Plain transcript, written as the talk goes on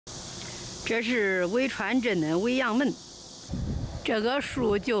这是潍川镇的潍阳门，这个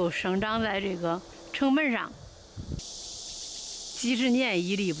树就生长在这个城门上，几十年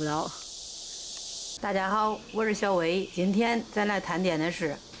屹立不倒。大家好，我是小薇，今天咱来探店的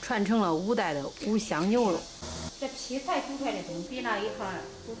是传承了5代的五香牛肉。这劈柴煮出来的东比那一盒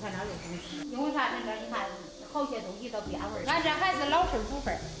煮出来那肉东西，因为啥？这你看好些东西都变味儿。俺这还是老式煮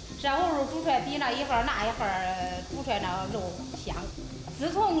法，这藕肉煮出来比那一盒煮出来那肉香。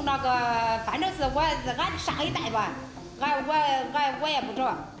自从那个，反正是俺上一代吧，我也不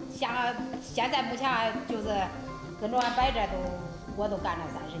着，像现在目前就是跟着俺摆这我都干了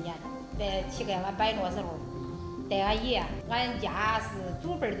30年了。在乞丐俺摆着时候，带俺爷，俺家是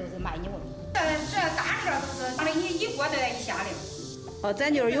祖辈都是卖牛的。这干这都是放了一锅都要1下令。哦，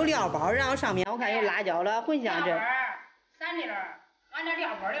咱就是有料包，然后上面我看有辣椒了、茴香这。3粒儿，俺这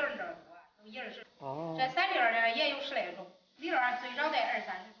料包里这多，都20。哦。这3粒儿的也有10来种，里边最少得20-30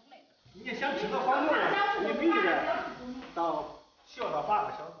种类。你想吃到好牛肉，你必须得需要到8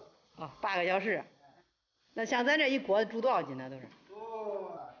个小时。哦，8个小时。那像咱这一锅煮多少斤呢？都是？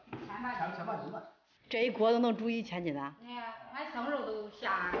千把斤吧。这一锅都能煮1000斤啊？哎呀，俺生肉都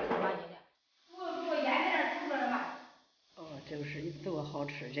下10把斤的。如果腌在这煮着嘛。哦，这个是多好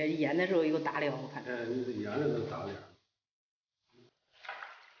吃！这腌的时候有大料，我看。你这腌的都大料。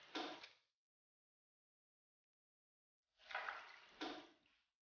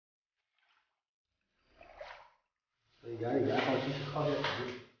腌好些时。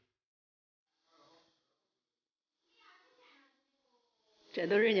这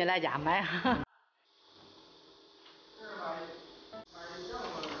都人家来家买哈。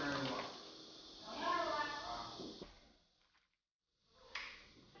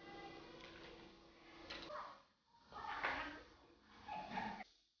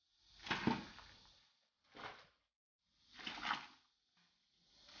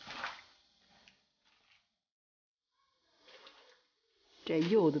这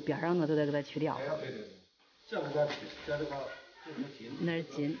油的边上的都得给它去掉。对，这给它去，这个筋。那是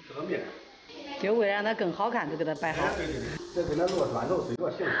筋。这个面。就为了让它更好看，都给它摆好。对，这跟它落砖头是一个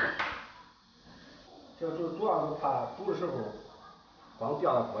形式。就是主要是怕煮的时候光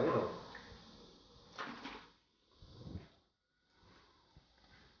掉到锅里头。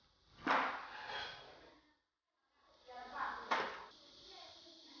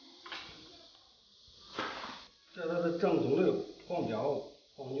这都是正宗的黄膘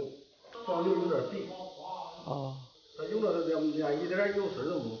黄牛，黄牛有点肥。哦。它有的连一点油水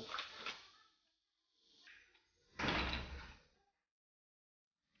都没有。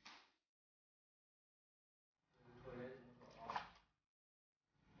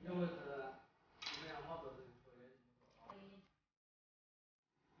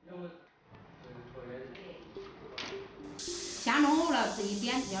香浓了自己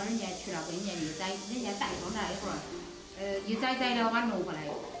点，叫人家去了跟人家一宰，人家带上那一会儿，一宰了俺弄过来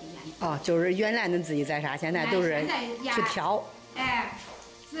腌。哦，就是原来恁自己宰啥，现在都是去挑。哎，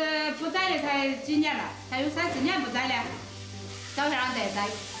是不宰的才几年了，还有3-4年不宰了，到这样再宰。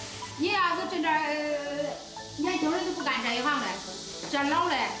你要是真年轻人都不干这一行的，这老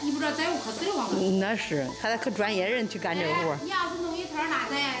了你不知道宰我可死的慌了。那是，还得可专业人去干这个活。你要是弄一摊那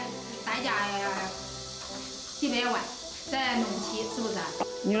才代价几百万。再弄不起，是不是？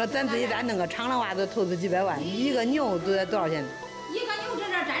你说咱自己再弄个厂的话，都投资几百万，一个牛都得多少钱？一个牛这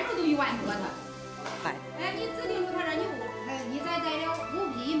站住都1万多呢。嗨。哎，你指定着他这牛，你宰了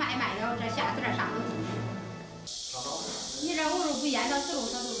5匹卖了，这下子这上头。你这藕肉不腌到时候，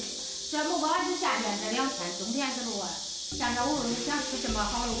它都这没保是夏天这2天，冬天时候啊，像这藕肉，你想吃这么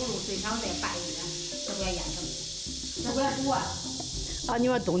好的藕肉，最少得半个月才给它腌成，这给它煮啊。啊，你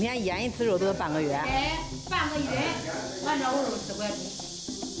说冬天腌一次肉都要半个月？哎，半个月，俺这藕肉吃不了煮。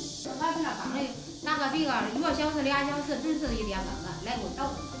俺搁那放的，哪个比个1个小时、2小时，准是1点半个，来回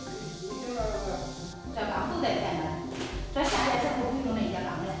倒。这缸都在店呢，这夏天时候不用那些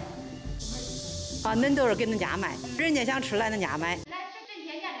缸了。啊，恁都是给恁家卖，人家想吃来恁家买。来这镇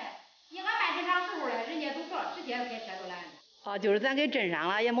些年的，你俺卖这场时候了，人家都说直接给车都来了。啊，就是咱给镇上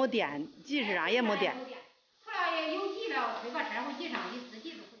了也没店，集市上也没店。除了有急了，推个车回集上，你自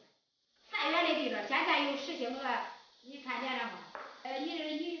己都不在。再远的地方，现在又实行了，你看见了吗？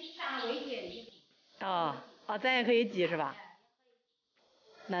你上了微信，你。哦，咱也可以寄是吧？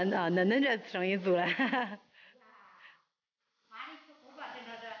那恁这生意做了。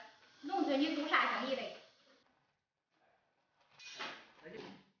农村你做啥生意的？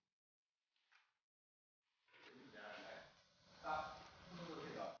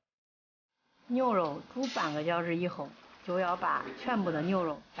牛肉煮半个小时以后，就要把全部的牛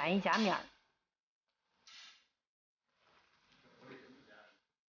肉翻一下面。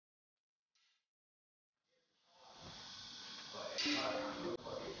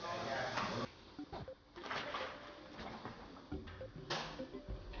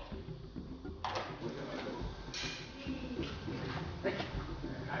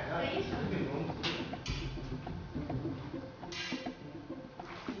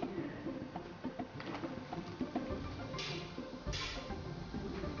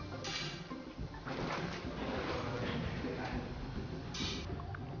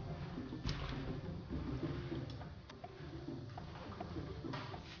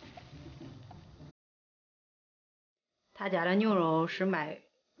他家的牛肉是卖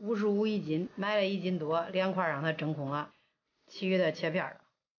55一斤，买了1斤多，2块让他真空了，其余的切片了。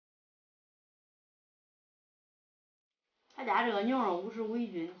他家这个牛肉55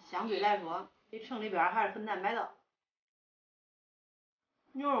一斤，相对来说比城里边还是很难买到。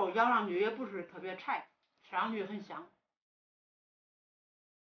牛肉咬上去也不是特别柴，吃上去很香。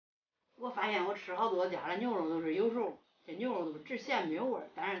我发现我吃好多家的牛肉都是有时候这牛肉都是直咸没有味儿，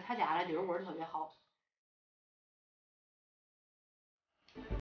但是他家的就是味儿特别好。